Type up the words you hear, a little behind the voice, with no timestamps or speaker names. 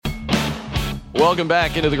Welcome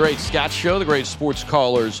back into the Great Scott Show, the Great Sports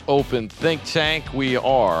Callers Open Think Tank. We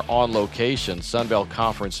are on location, Sunbelt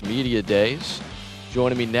Conference Media Days.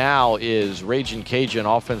 Joining me now is Ragin Cajun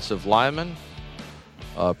offensive lineman,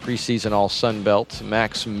 preseason All-Sunbelt,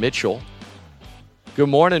 Max Mitchell. Good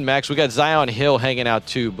morning, Max. We got Zi'Yon Hill hanging out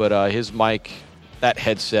too, but his mic, that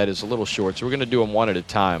headset is a little short, so we're going to do them one at a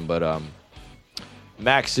time. But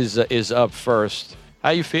Max is up first.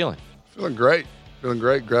 How you feeling? Feeling great.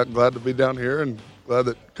 Glad to be down here and glad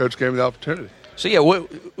that Coach gave me the opportunity. So, yeah,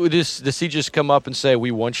 does he just come up and say,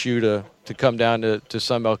 we want you to come down to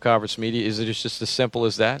Sunbelt Conference Media? Is it just as simple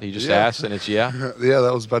as that? He just asked and it's yeah? Yeah,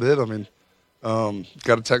 that was about it. I mean,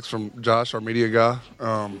 got a text from Josh, our media guy,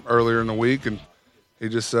 earlier in the week, and he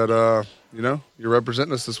just said, you're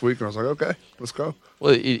representing us this week. And I was like, okay, let's go.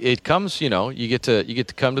 Well, it comes, you get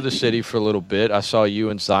to come to the city for a little bit. I saw you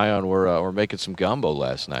and Zion were making some gumbo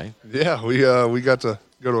last night. Yeah, we got to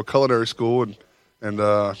go to a culinary school and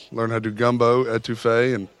learn how to do gumbo,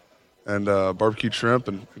 etouffee, and barbecue shrimp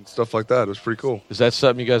and stuff like that. It was pretty cool. Is that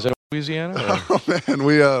something you guys in Louisiana? Oh man,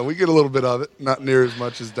 we get a little bit of it, not near as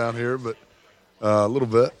much as down here, but a little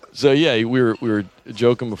bit. So yeah, we were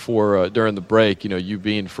joking before during the break. You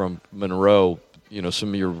being from Monroe, some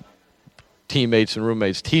of your teammates and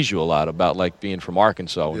roommates tease you a lot about like being from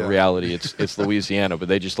Arkansas. In reality, it's Louisiana, but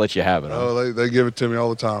they just let you have it. Huh? Oh, they give it to me all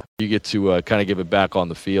the time. You get to kind of give it back on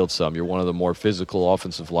the field some. You're one of the more physical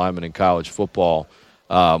offensive linemen in college football.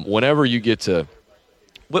 Whenever you get to,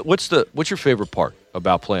 what's your favorite part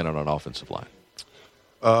about playing on an offensive line?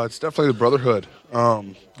 It's definitely the brotherhood.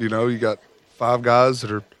 You got 5 guys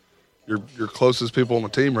that are your closest people on the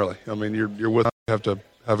team, really. I mean, you're with them. You have to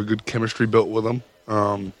have a good chemistry built with them.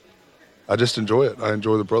 I just enjoy it. I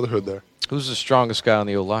enjoy the brotherhood there. Who's the strongest guy on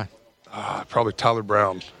the O-line? Probably Tyler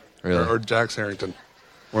Brown, really? or Jax Harrington,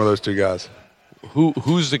 one of those 2 guys.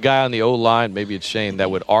 Who's the guy on the O-line, maybe it's Shane, that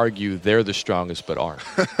would argue they're the strongest but aren't?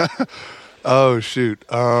 Oh, shoot.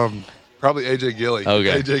 Probably A.J. Gilly.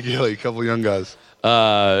 Okay. A.J. Gilly, a couple of young guys.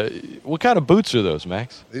 What kind of boots are those,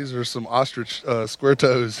 Max? These are some ostrich square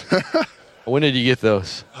toes. When did you get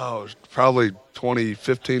those? Oh, probably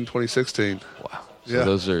 2015, 2016. Wow. So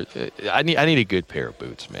those are I need a good pair of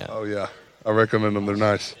boots, man. Oh, yeah. I recommend them. They're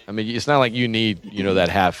nice. I mean, it's not like you need, that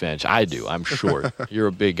half inch. I do. I'm short. You're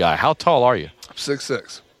a big guy. How tall are you?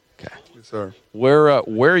 6'6". Okay. Yes, sir. Where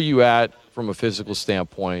are you at from a physical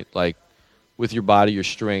standpoint, like with your body, your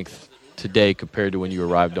strength today compared to when you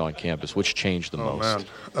arrived on campus? Which changed the most?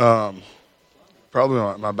 Man.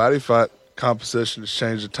 Probably my body fat composition has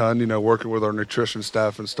changed a ton, working with our nutrition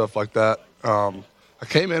staff and stuff like that. I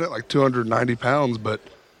came in at like 290 pounds, but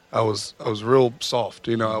I was real soft.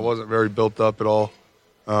 I wasn't very built up at all.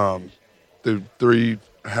 Through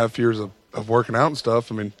 3.5 years of working out and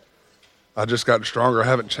stuff, I mean, I just gotten stronger. I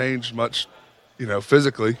haven't changed much,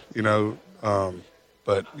 physically,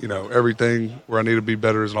 but, everything where I need to be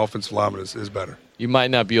better as an offensive lineman is better. You might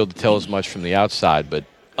not be able to tell as much from the outside, but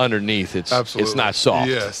underneath it's not soft.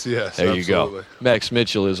 Yes. There absolutely. You go. Max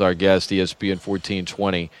Mitchell is our guest, ESPN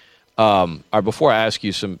 1420. All right, before I ask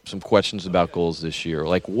you some questions about goals this year,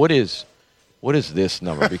 like what is this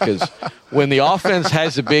number? Because when the offense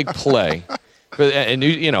has a big play, and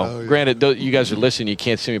granted, you guys are listening, you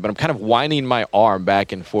can't see me, but I'm kind of winding my arm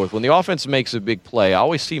back and forth. When the offense makes a big play, I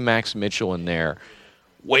always see Max Mitchell in there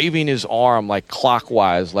waving his arm like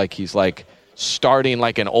clockwise, like he's like starting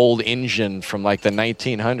like an old engine from like the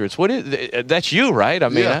 1900s. What is that's you, right? I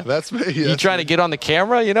mean, yeah, that's me. You trying to get on the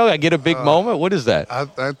camera? I get a big moment. What is that? I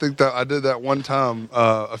think that I did that one time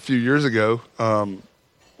a few years ago. Well,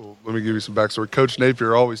 let me give you some backstory. Coach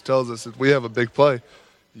Napier always tells us if we have a big play,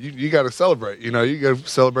 you got to celebrate. You got to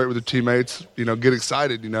celebrate with your teammates. Get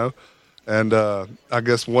excited. And I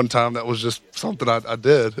guess one time that was just something I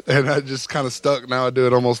did, and I just kind of stuck. Now I do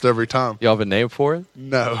it almost every time. You have a name for it?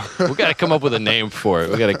 No. We got to come up with a name for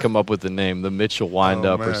it. We got to come up with the name, the Mitchell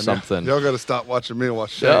Wind-Up or something. Y'all got to stop watching me and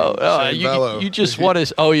watch Shane. You just want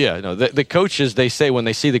to – oh, yeah. No, the coaches, they say when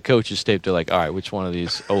they see the coaches tape, they're like, all right, which one of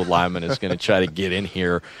these old linemen is going to try to get in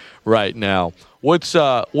here right now? What's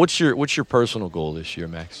your personal goal this year,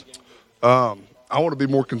 Max? I want to be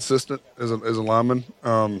more consistent as a lineman.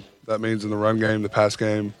 That means in the run game, the pass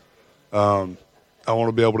game. I want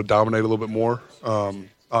to be able to dominate a little bit more.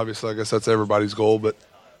 Obviously, I guess that's everybody's goal, but,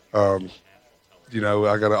 I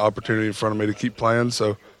got an opportunity in front of me to keep playing.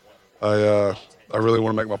 So I really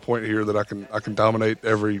want to make my point here that I can dominate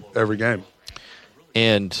every game.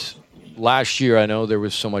 And last year, I know there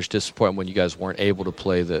was so much disappointment when you guys weren't able to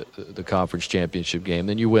play the conference championship game.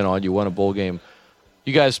 Then you went on, you won a bowl game.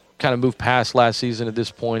 You guys kind of moved past last season at this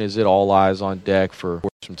point. Is it all eyes on deck for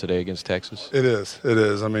from today against Texas? It is.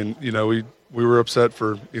 I mean, we were upset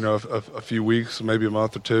for a few weeks, maybe a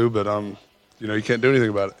month or two, but you can't do anything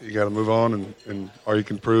about it. You got to move on, and all you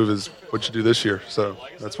can prove is what you do this year. So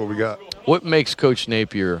that's what we got. What makes Coach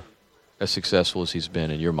Napier as successful as he's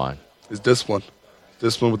been in your mind? His discipline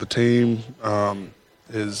with the team,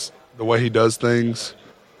 the way he does things,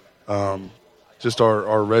 just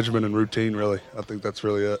our regimen and routine. Really, I think that's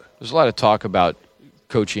really it. There's a lot of talk about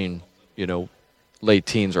coaching, late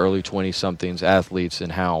teens, early 20-somethings, athletes,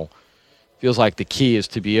 and how it feels like the key is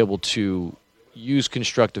to be able to use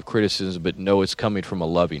constructive criticism but know it's coming from a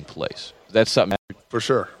loving place. That's something. For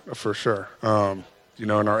sure. In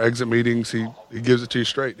our exit meetings, he gives it to you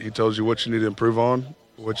straight. He tells you what you need to improve on,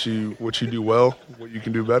 what you do well, what you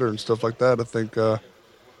can do better, and stuff like that. I think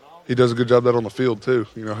he does a good job of that on the field too.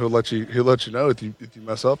 He'll let you know if you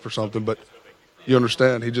mess up or something, but you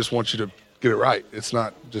understand he just wants you to get it right. It's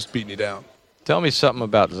not just beating you down. Tell me something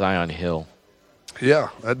about Zi'Yon Hill. Yeah,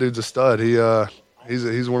 that dude's a stud.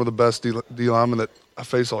 He's one of the best D linemen that I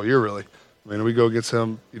face all year, really. I mean, we go against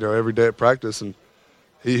him, every day at practice, and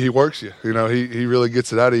he works you. He really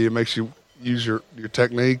gets it out of you. Makes you use your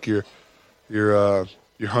technique, your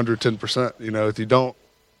 110%. If you don't,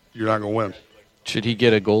 you're not going to win. Should he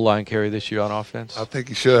get a goal line carry this year on offense? I think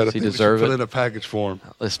he should. Does he deserve it? Put in a package for him.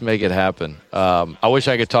 Let's make it happen. I wish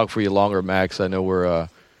I could talk for you longer, Max. I know we're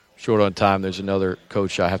short on time. There's another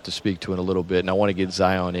coach I have to speak to in a little bit, and I want to get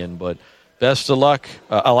Zi'Yon in. But best of luck.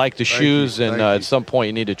 I like the shoes, and at some point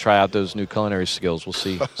you need to try out those new culinary skills. We'll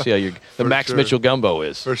see how the Max Mitchell gumbo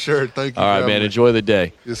is. For sure. Thank you. All right, man. Enjoy the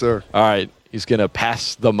day. Yes, sir. All right. He's going to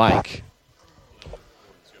pass the mic.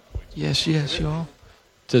 Yes, y'all.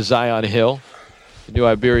 To Zi'Yon Hill, the new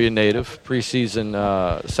Iberian native,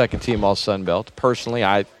 preseason second team All-Sun Belt. Personally,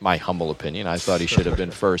 my humble opinion, I thought he should have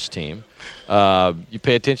been first team. You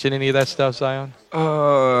pay attention to any of that stuff, Zi'Yon?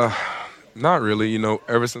 Not really.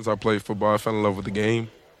 Ever since I played football, I fell in love with the game,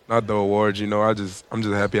 not the awards. I'm just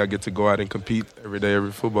happy I get to go out and compete every day,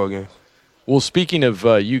 every football game. Well, speaking of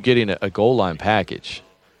you getting a goal line package,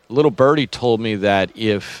 little birdie told me that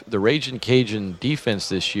if the Ragin Cajun defense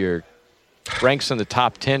this year ranks in the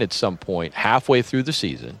top 10 at some point halfway through the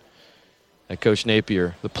season, that Coach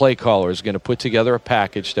Napier, the play caller, is going to put together a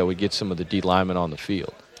package that would get some of the D linemen on the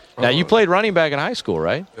field. Now, you played running back in high school,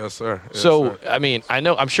 right? Yes, sir. Yes, so, sir. I mean,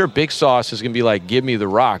 I'm sure Big Sauce is going to be like, give me the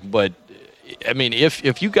rock. But, I mean,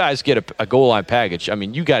 if you guys get a goal line package, I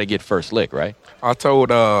mean, you got to get first lick, right? I told,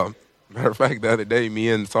 matter of fact, the other day, me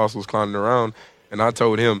and Sauce was clowning around, and I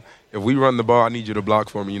told him, if we run the ball, I need you to block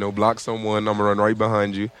for me. Block someone. I'm going to run right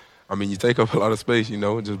behind you. I mean, you take up a lot of space,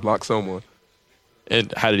 just block someone.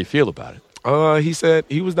 And how did he feel about it? He said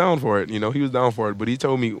he was down for it. He was down for it. But he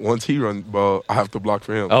told me once he runs the ball, I have to block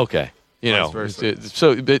for him. Okay.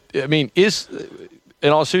 So, but, I mean, in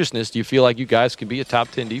all seriousness, do you feel like you guys can be a top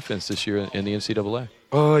 10 defense this year in the NCAA?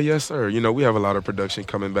 Yes, sir. We have a lot of production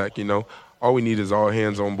coming back. All we need is all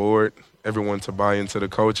hands on board, everyone to buy into the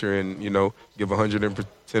culture and, give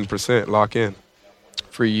 110%, lock in.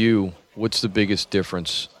 For you, what's the biggest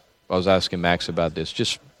difference? I was asking Max about this,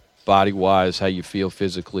 just body-wise, how you feel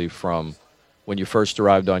physically from when you first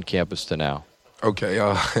arrived on campus to now. Okay,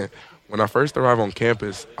 when I first arrived on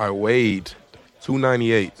campus, I weighed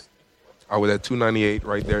 298. I was at 298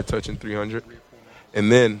 right there touching 300. And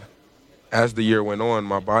then as the year went on,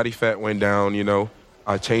 my body fat went down,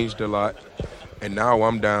 I changed a lot. And now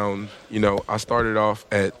I'm down, I started off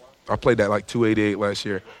I played at like 288 last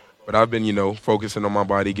year. But I've been, focusing on my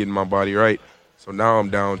body, getting my body right. So now I'm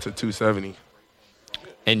down to 270.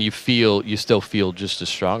 And you still feel just as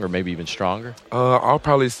strong or maybe even stronger? I'll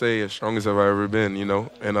probably say as strong as I've ever been,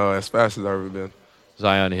 and as fast as I've ever been.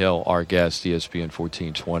 Zi'Yon Hill, our guest, ESPN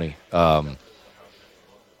 1420.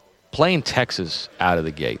 Playing Texas out of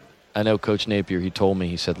the gate. I know Coach Napier, he told me,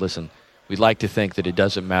 he said, listen, we'd like to think that it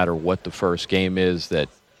doesn't matter what the first game is, that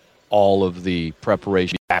all of the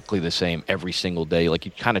preparation is exactly the same every single day. Like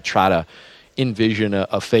you kind of try to envision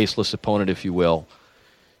a faceless opponent, if you will.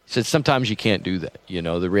 He said sometimes you can't do that.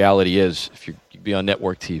 The reality is if you be on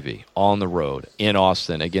network TV, on the road, in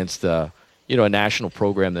Austin, against a national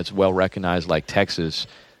program that's well recognized like Texas,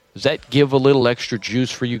 does that give a little extra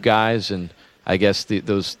juice for you guys? And I guess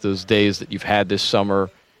those days that you've had this summer,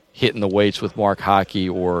 hitting the weights with Mark Hockey,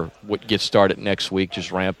 or what gets started next week,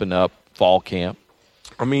 just ramping up fall camp?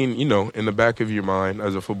 I mean, in the back of your mind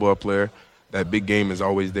as a football player, that big game is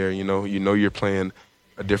always there. You're playing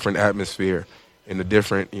a different atmosphere in a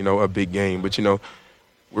different, a big game. But,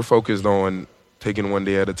 we're focused on taking one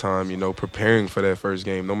day at a time, preparing for that first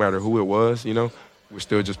game. No matter who it was, we're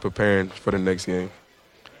still just preparing for the next game.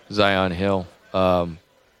 Zi'Yon Hill,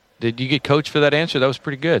 Did you get coached for that answer? That was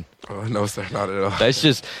pretty good. Oh, no, sir, not at all. That's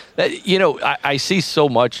just that. I see so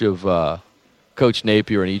much of Coach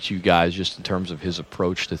Napier and each of you guys just in terms of his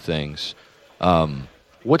approach to things.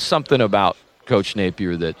 What's something about Coach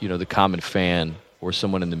Napier that the common fan or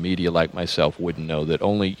someone in the media like myself wouldn't know that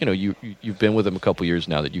only you've been with him a couple years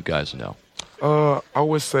now that you guys know? I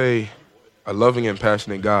would say a loving and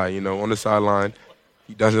passionate guy. On the sideline,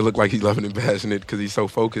 he doesn't look like he's loving and passionate because he's so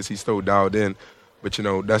focused, he's so dialed in. But,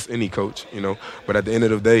 that's any coach, But at the end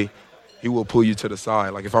of the day, he will pull you to the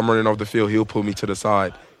side. Like, if I'm running off the field, he'll pull me to the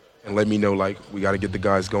side and let me know, like, we got to get the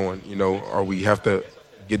guys going, or we have to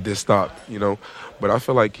get this stopped, But I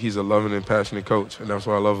feel like he's a loving and passionate coach, and that's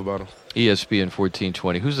what I love about him. ESPN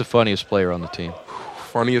 1420. Who's the funniest player on the team?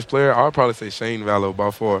 Funniest player? I would probably say Shane Vallow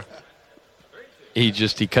by far. He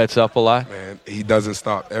cuts up a lot? Man, he doesn't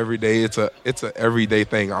stop. Every day, it's a everyday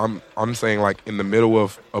thing. I'm saying, like, in the middle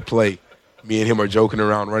of a play, me and him are joking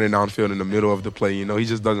around, running downfield in the middle of the play. He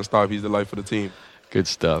just doesn't stop. He's the life of the team. Good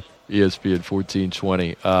stuff. ESPN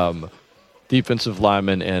 1420. Defensive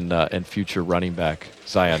lineman and future running back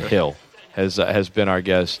Zi'Yon Hill has been our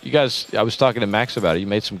guest. You guys, I was talking to Max about it. You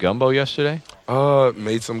made some gumbo yesterday?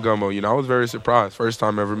 Made some gumbo. I was very surprised. First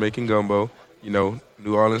time ever making gumbo, New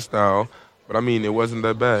Orleans style. But, it wasn't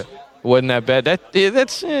that bad. Wasn't that bad?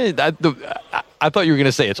 I thought you were going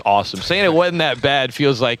to say it's awesome. Saying it wasn't that bad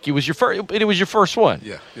feels like it was your first one.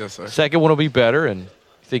 Yeah, yes, sir. Second one will be better, and you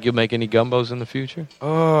think you'll make any gumbos in the future?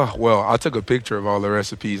 Well, I took a picture of all the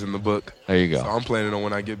recipes in the book. There you go. So I'm planning on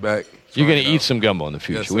when I get back. You're going to eat some gumbo in the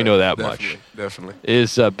future. Yes, we know that much. Definitely.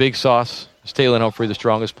 Is Big Sauce, is Taylor Humphrey the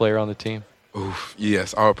strongest player on the team? Oof,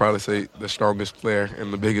 yes. I would probably say the strongest player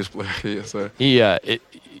and the biggest player. Yes, sir.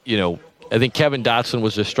 I think Kevin Dotson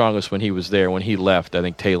was the strongest when he was there. When he left, I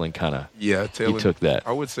think Taylor he took that.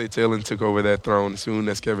 I would say Taylor took over that throne as soon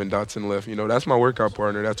as Kevin Dotson left. That's my workout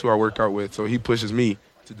partner. That's who I work out with. So he pushes me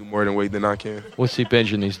to do more than weight than I can. What's he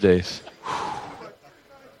benching these days?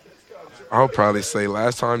 I'll probably say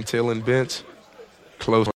last time Taylor bench,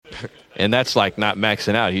 close. And that's like not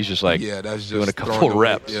maxing out. He's just like that's just doing a couple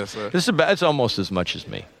reps. Yes, sir. That's almost as much as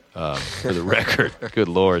me, for the record. Good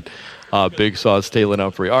Lord. Big Sauce, Taylor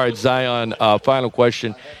Humphrey. All right, Zi'Yon, final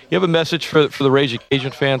question. You have a message for the Ragin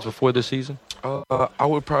Cajun fans before the season? I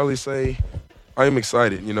would probably say I am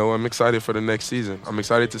excited. I'm excited for the next season. I'm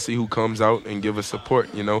excited to see who comes out and give us support.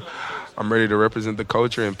 I'm ready to represent the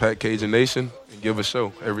culture and pack Cajun Nation and give a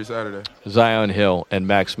show every Saturday. Zi'Yon Hill and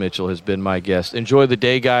Max Mitchell has been my guest. Enjoy the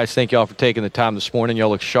day, guys. Thank y'all for taking the time this morning. Y'all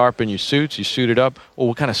look sharp in your suits. You suited up. Oh,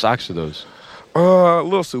 what kind of socks are those?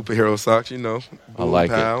 Little superhero socks, Boom, I like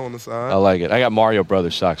Pal it. On the side. I like it. I got Mario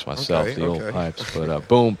Brothers socks myself, Okay, the old pipes. But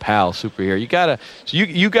Boom, Pal, superhero. You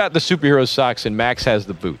got the superhero socks, and Max has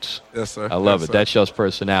the boots. Yes, sir. I love it. Sir. That shows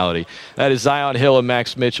personality. That is Zi'Yon Hill and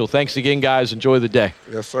Max Mitchell. Thanks again, guys. Enjoy the day.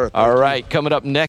 Yes, sir. All right, coming up next.